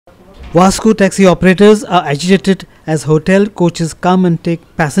Vasco taxi operators are agitated as hotel coaches come and take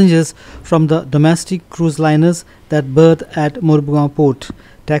passengers from the domestic cruise liners that berth at Mormugaon port.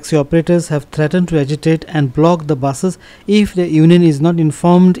 Taxi operators have threatened to agitate and block the buses if the union is not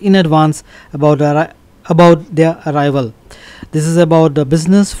informed in advance about their arrival. This is about the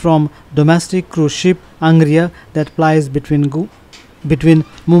business from domestic cruise ship Angria that plies between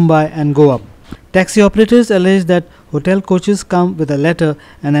Mumbai and Goa. Taxi operators allege that hotel coaches come with a letter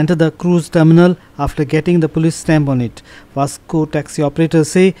and enter the cruise terminal after getting the police stamp on it. Vasco taxi operators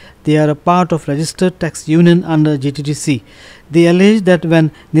say they are a part of registered taxi union under GTTC. They allege that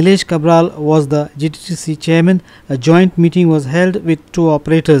when Nilesh Cabral was the GTTC chairman, a joint meeting was held with two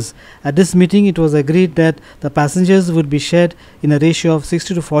operators. At this meeting, it was agreed that the passengers would be shared in a ratio of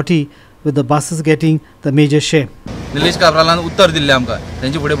 60-40, with the buses getting the major share. Nilesh Cabral उत्तर दिले आमकां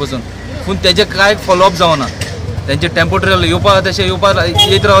त्यांचे फुडें बसून पूण तेजे काय follow up जावना. त्यांचे टेम्पो ट्रेवल येवपाक तशें येवपाक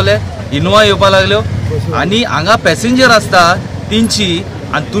येत रावले, इनोवा येवपाक लागल्यो आनी हांगा पॅसेंजर आसता 300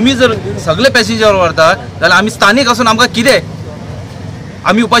 आनी तुमी जर सगळे पॅसेंजर व्हरता जाल्यार आमी स्थानीक आसून आमकां कितें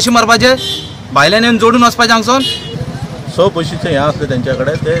आमी उपाशी मारपाचे भायल्यान येवन जोडून वचपाचें हांगसून. 100 बशीचे हें आसले तेंच्या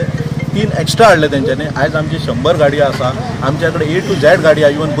कडेन ते 3 एक्स्ट्रा हाडले तेंच्यांनी. आयज आमची 100 गाडी आसा, आमच्या कडेन A to Z गाडी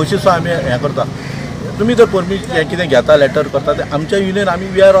आसा, इवन बसी सुद्दां आमी हें करता. तुम्ही जर परमिशन कितें घेता लेटर करता ते आमच्या युनियन आमी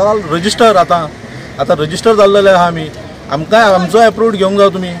वी आर ऑल रजिस्टर आतां रजिस्टर जाल्लेले आहा आमी. आमकां आमचो एप्रूव्ड घेवंक जाय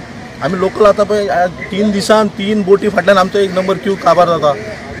तुमी. आमी लोकल आतां पळय 3 दिसान 3 बोटी फाटल्यान आमचो 1 नंबर क्यू काबार जाता.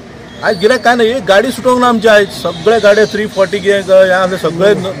 आयज गिरायक काय ना, एक गाडी सुटोवंक ना आमची. आयज सगळे गाडये 340 कितें हें आसले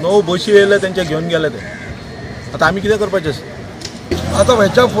सगळे 9 बशी येयले तेंचे घेवन गेले ते. आतां आमी कितें करपाचें? आतां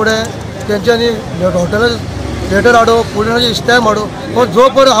हेच्या फुडें तेंच्यांनी हॉटेल लेटर हाडो, पुण्याची स्टॅम्प हाडो, पण जो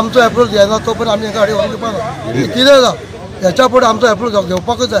पर्यंत आमचो एप्रूव्ह घेना तो पर्यंत आमी गाडी व्हरून दिवपाना. कितें हेच्या फुडें आमचो एप्रूव्ह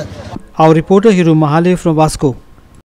घेवपाकूच जाय. Our reporter Hiru Mahale from Vasco.